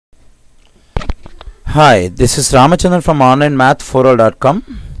Hi, this is Ramachandran from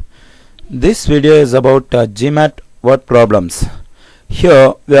onlinemath4all.com. This video is about GMAT word problems.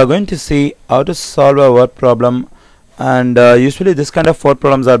 Here we are going to see how to solve a word problem, and usually this kind of word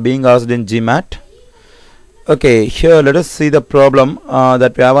problems are being asked in GMAT. Okay, here let us see the problem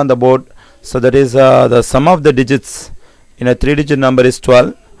that we have on the board. So that is the sum of the digits in a 3-digit number is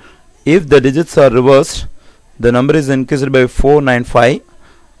 12. If the digits are reversed, the number is increased by 495.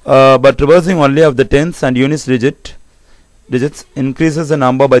 But reversing only of the tens and units digits increases the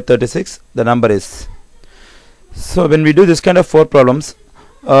number by 36. The number is. So when we do this kind of word problems,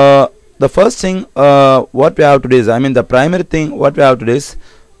 the first thing what we have to do is, the primary thing what we have to do is,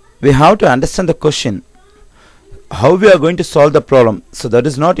 we have to understand the question, how we are going to solve the problem. So that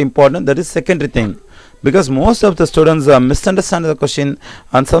is not important, that is secondary thing, because most of the students misunderstand the question,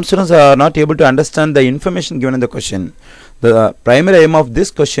 and some students are not able to understand the information given in the question. The primary aim of this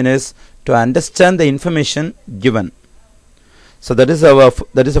question is to understand the information given. So that is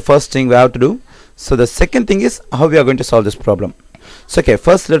the first thing we have to do. So the second thing is how we are going to solve this problem. So okay,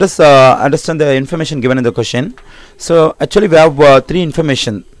 first let us understand the information given in the question. So actually we have three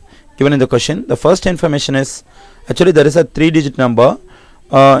information given in the question. The first information is, actually there is a 3-digit number.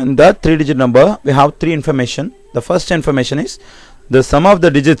 In that 3-digit number we have three information. The first information is the sum of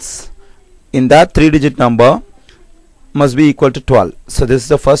the digits in that 3-digit number must be equal to 12. So this is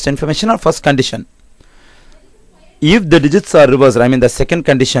the first information or first condition. If the digits are reversed, the second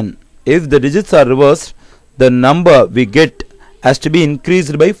condition, if the digits are reversed, the number we get has to be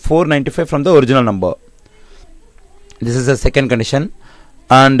increased by 495 from the original number. This is the second condition.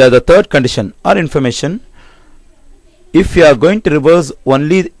 And the third condition or information, if you are going to reverse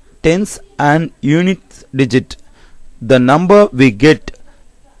only tens and units digit, the number we get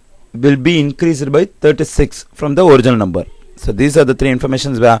will be increased by 36 from the original number. So these are the three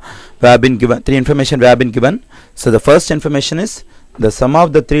informations we have been given. So the first information is the sum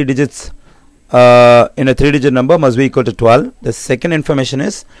of the three digits in a 3-digit number must be equal to 12. The second information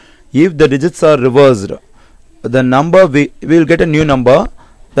is, if the digits are reversed, the number we will get a new number.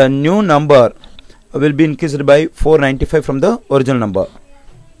 The new number will be increased by 495 from the original number.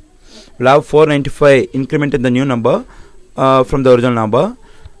 We'll have 495 increment in the new number from the original number.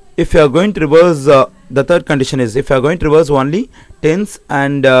 If you are going to reverse, the third condition is, if you are going to reverse only tens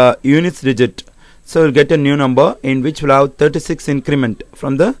and units digit, so we'll get a new number in which we'll have 36 increment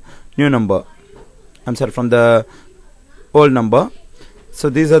from the new number. From the old number. So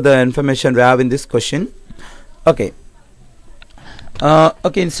these are the information we have in this question. Okay.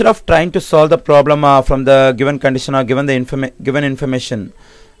 Okay, instead of trying to solve the problem from the given condition or given the given information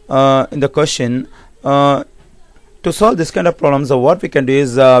in the question, to solve this kind of problems, what we can do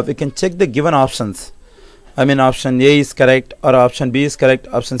is we can check the given options. Option A is correct, or option B is correct,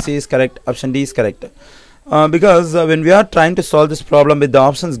 option C is correct, option D is correct. Because when we are trying to solve this problem with the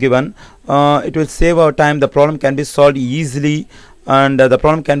options given, it will save our time. The problem can be solved easily, and the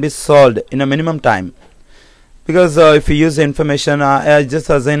problem can be solved in a minimum time. Because if we use the information, I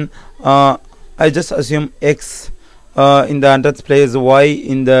just assume X in the hundreds place, Y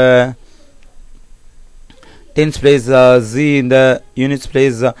in the tens place, Z in the units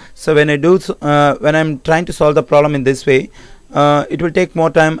place. So when I do, when I'm trying to solve the problem in this way, it will take more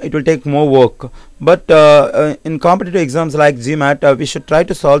time, it will take more work. But in competitive exams like GMAT, we should try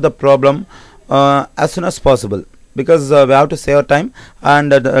to solve the problem as soon as possible, because we have to save our time, and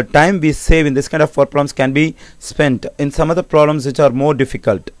the time we save in this kind of problems can be spent in some other problems which are more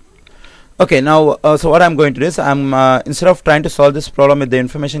difficult. Okay, now so what I'm going to do is, instead of trying to solve this problem with the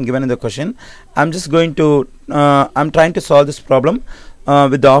information given in the question, I'm trying to solve this problem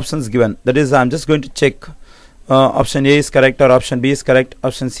with the options given. That is, I'm just going to check option A is correct, or option B is correct,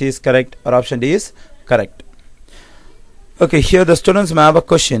 option C is correct, or option D is correct. Okay, here the students may have a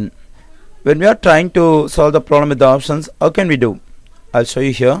question. When we are trying to solve the problem with the options, how can we do? I'll show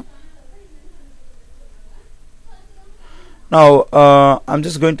you here. Now I'm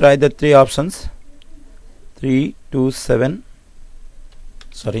just going to write the three options: 3, 2, 7.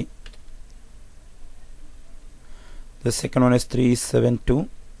 Sorry. The second one is 3, 7, 2.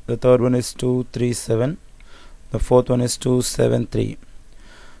 The third one is 2, 3, 7. The fourth one is 2, 7, 3.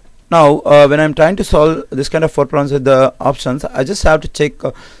 Now when I'm trying to solve this kind of problems with the options, I just have to check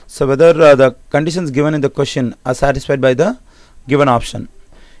so whether the conditions given in the question are satisfied by the given option.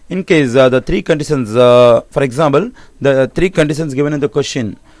 In case the three conditions, for example, the three conditions given in the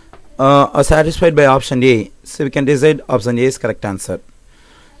question are satisfied by option A, so we can decide option A is correct answer.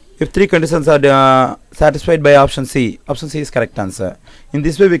 If three conditions are satisfied by option C is correct answer. In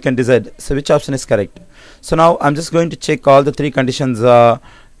this way we can decide so which option is correct. So now I'm just going to check all the three conditions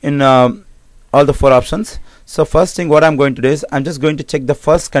in all the 4 options. So first thing what I'm going to do is I'm just going to check the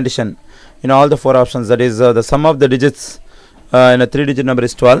first condition in all the 4 options, that is the sum of the digits in a 3-digit number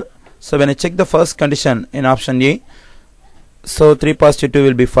is 12. So when I check the first condition in option A, so 3 positive 2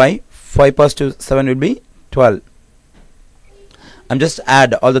 will be 5, 5 positive 7 will be 12. I'm just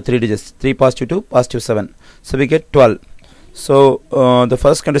add all the 3 digits, 3 positive 2 positive 7, so we get 12. So the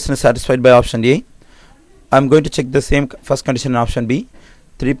first condition is satisfied by option A. I'm going to check the same first condition in option B.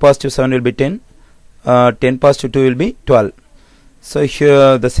 3 positive 7 will be 10, 10 positive 2 will be 12. So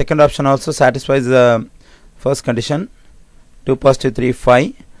here the second option also satisfies the first condition. 2 positive 3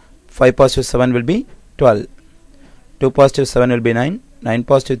 5, 5 positive 7 will be 12, 2 positive 7 will be 9, 9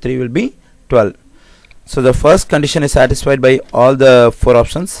 positive 3 will be 12. So the first condition is satisfied by all the 4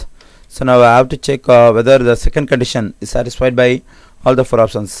 options. So now I have to check whether the second condition is satisfied by all the 4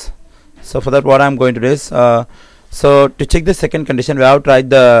 options. So for that what I am going to do is, so to check the second condition we have to write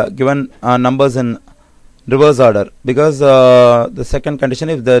the given numbers in reverse order, because the second condition,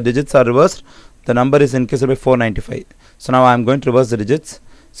 if the digits are reversed, the number is increased by 495. So now I am going to reverse the digits.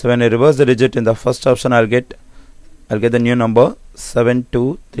 So when I reverse the digit in the first option, I'll get the new number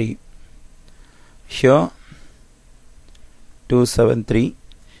 723. Here 273,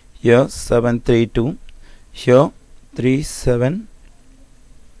 here 732, here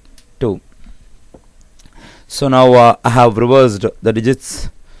 372. So now I have reversed the digits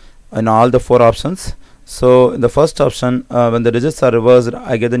in all the 4 options. So in the first option, when the digits are reversed,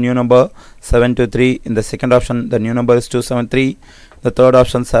 I get the new number 723. In the second option, the new number is 273. The third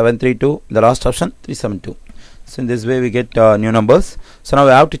option 732. The last option 372. So in this way we get new numbers. So now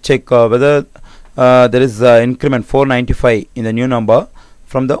we have to check whether there is increment 495 in the new number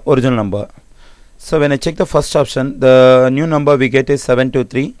from the original number. So when I check the first option, the new number we get is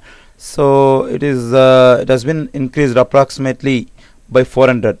 723. So it has been increased approximately by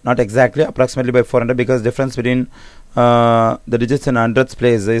 400, not exactly, approximately by 400, because difference between the digits in hundreds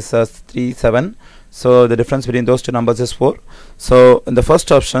place is 37. So the difference between those two numbers is 4. So in the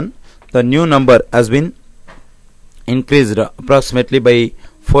first option, the new number has been increased approximately by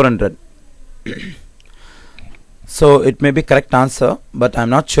 400. So it may be correct answer, but I'm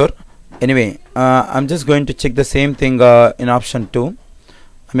not sure. Anyway, I'm just going to check the same thing in option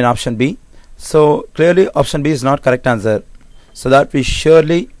B. So clearly option B is not correct answer, so that we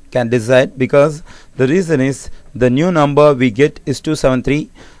surely can decide, because the reason is the new number we get is 273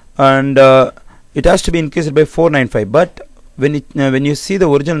 and it has to be increased by 495. But when you see the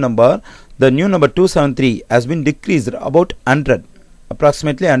original number, the new number 273 has been decreased about 100,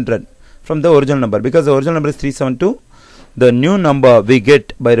 approximately 100 from the original number, because the original number is 372. The new number we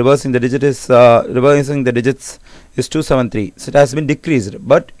get by reversing the digit is reversing the digits is 273. So it has been decreased,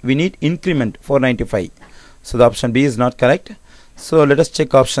 but we need increment 495. So the option B is not correct. So let us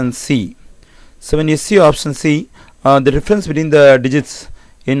check option C. So when you see option C, the difference between the digits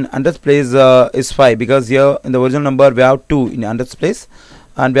in hundredths place is 5, because here in the original number we have 2 in hundredths place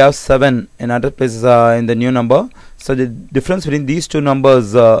and we have 7 in hundredths place in the new number. So the difference between these two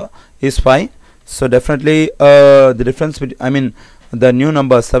numbers is 5. So definitely the difference between, the new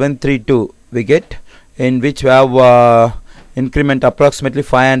number 732 we get, in which we have increment approximately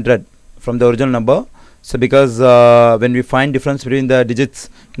 500 from the original number. So because when we find difference between the digits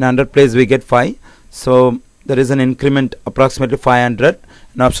in 100 place we get 5, so there is an increment approximately 500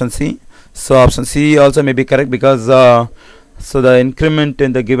 in option C. So option C also may be correct, because so the increment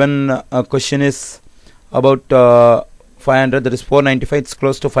in the given question is about 500, that is 495. It's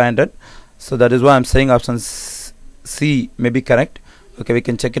close to 500. So that is why I'm saying option C may be correct. Okay, we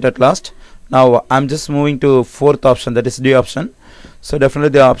can check it at last. Now I'm just moving to fourth option, that is D option. So definitely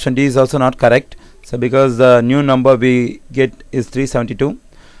the option D is also not correct. So because the new number we get is 372.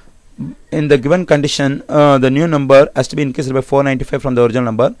 In the given condition, the new number has to be increased by 495 from the original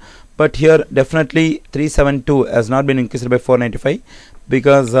number. But here definitely 372 has not been increased by 495,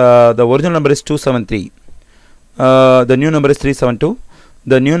 because the original number is 273. The new number is 372.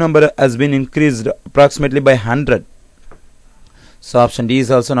 The new number has been increased approximately by 100. So option D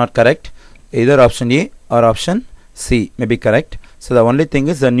is also not correct. Either option A or option C may be correct. So the only thing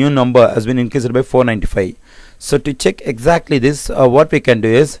is the new number has been increased by 495. So to check exactly this, what we can do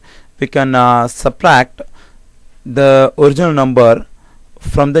is we can subtract the original number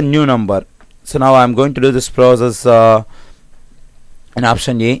from the new number. So now I am going to do this process in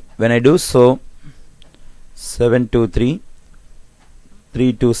option A. When I do so, 723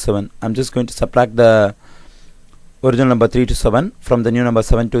 327, I'm just going to subtract the original number 327 from the new number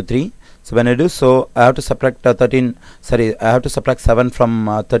 723. So when I do so, I have to subtract 13. Sorry, I have to subtract 7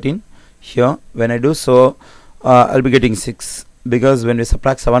 from 13 here. When I do so, I'll be getting 6. because when we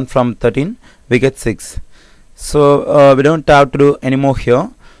subtract 7 from 13 we get 6. So we don't have to do any more here,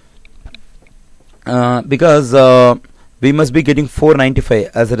 because we must be getting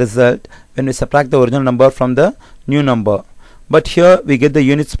 495 as a result when we subtract the original number from the new number. But here we get the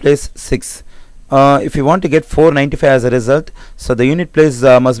units place 6. If you want to get 495 as a result, so the unit place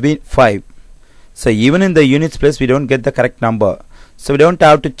must be 5. So even in the units place we don't get the correct number, so we don't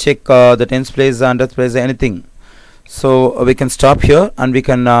have to check the tens place, hundredths place, anything. So we can stop here and we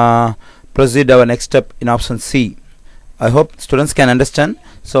can proceed our next step in option C. I hope students can understand.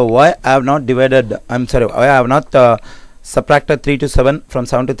 So why I have not divided, why I have not subtracted 3 to 7 from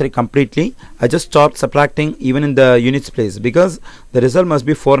 7 to 3 completely. I just stopped subtracting even in the units place, because the result must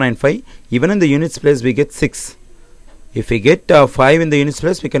be 495. Even in the units place we get 6. If we get 5 in the units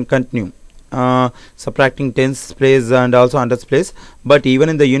place, we can continue subtracting tens place and also hundreds place, but even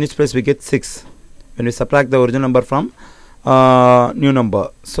in the units place we get 6 when we subtract the original number from new number.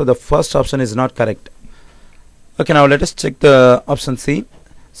 So the first option is not correct. Okay, now let us check the option C.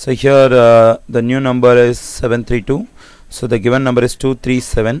 So here the new number is 732, so the given number is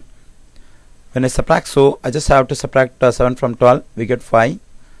 237. When I subtract, so I just have to subtract 7 from 12, we get 5.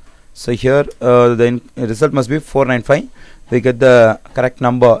 So here the result must be 495. We get the correct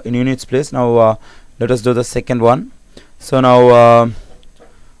number in units place. Now let us do the second one. So now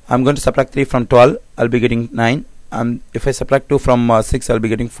I'm going to subtract 3 from 12, I'll be getting 9. If I subtract 2 from 6, I'll be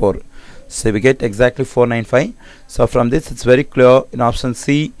getting 4. So we get exactly 495. So from this it's very clear, in option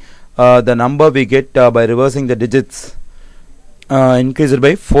C the number we get by reversing the digits increased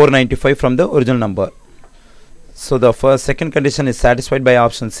by 495 from the original number. So the second condition is satisfied by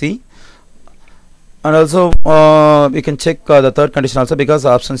option C. And also we can check the third condition also, because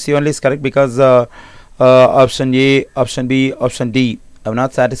option C only is correct, because option A, option B, option D have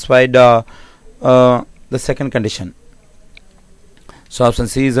not satisfied the second condition. So option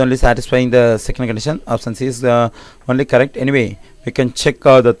C is only satisfying the second condition. Option C is only correct. Anyway, we can check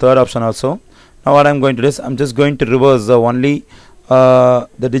the third option also. Now what I'm going to do is I'm just going to reverse only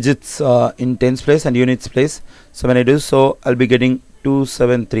the digits in tens place and units place. So when I do so, I'll be getting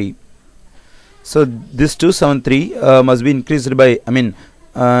 273. So this 273 must be increased by, in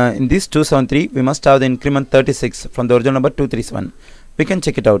this 273 we must have the increment 36 from the original number 237. We can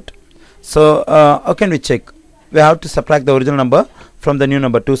check it out. So how can we check? We have to subtract the original number from the new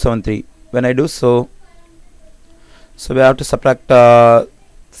number 273. When I do so, we have to subtract 7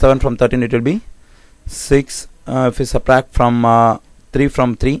 from 13, it will be 6. If we subtract from 3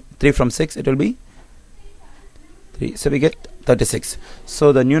 from 6, it will be 3. So we get 36.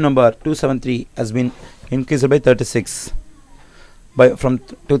 So the new number 273 has been increased by 36 from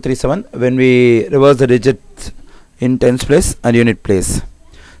 237 when we reverse the digits in tens place and unit place.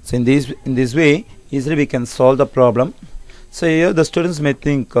 So in this way easily we can solve the problem. So here the students may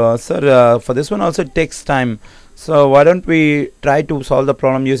think, sir, for this one also it takes time, so why don't we try to solve the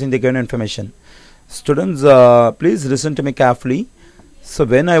problem using the given information? Students, please listen to me carefully. So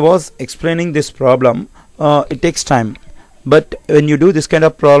when I was explaining this problem, it takes time, but when you do this kind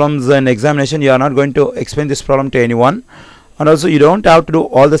of problems in examination, you are not going to explain this problem to anyone, and also you don't have to do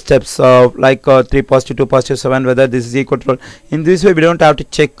all the steps like 3 positive, 2 positive, 7, whether this is equal to. In this way we don't have to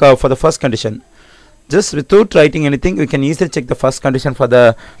check for the first condition. Just without writing anything, we can easily check the first condition for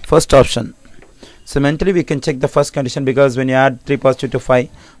the first option. So mentally we can check the first condition, because when you add 3 positive to 5,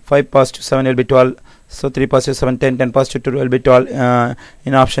 5 positive 7 will be 12. So 3 positive 7, 10, 10 positive 2 will be 12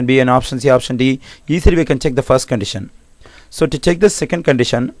 in option B, and option C, option D. Easily we can check the first condition. So to check the second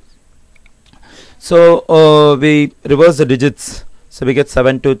condition, so we reverse the digits. So we get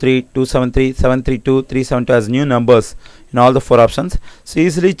 723, 273, 732, 372 as new numbers in all the 4 options. So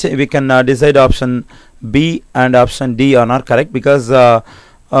easily we can decide option B and option D are not correct, because there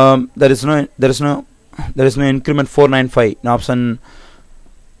is no increment 495 in option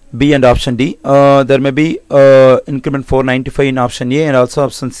B and option D. There may be increment 495 in option A and also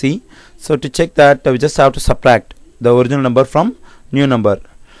option C. So to check that, we just have to subtract the original number from new number.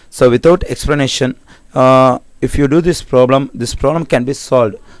 So without explanation, if you do this problem can be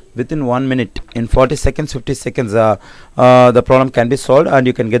solved within 1 minute. In 40 seconds, 50 seconds, the problem can be solved and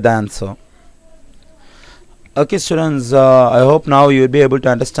you can get the answer. Okay students, I hope now you will be able to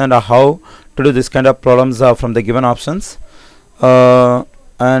understand how to do this kind of problems from the given options.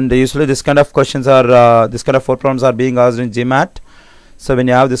 And usually this kind of questions are this kind of 4 problems are being asked in GMAT. So when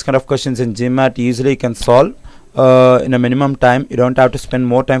you have this kind of questions in GMAT, usually you can solve in a minimum time. You don't have to spend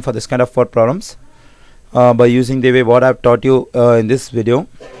more time for this kind of 4 problems by using the way what I've taught you in this video.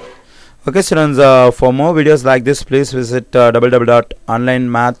 Okay students, for more videos like this, please visit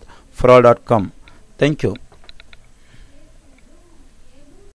www.onlinemathforall.com. Thank you.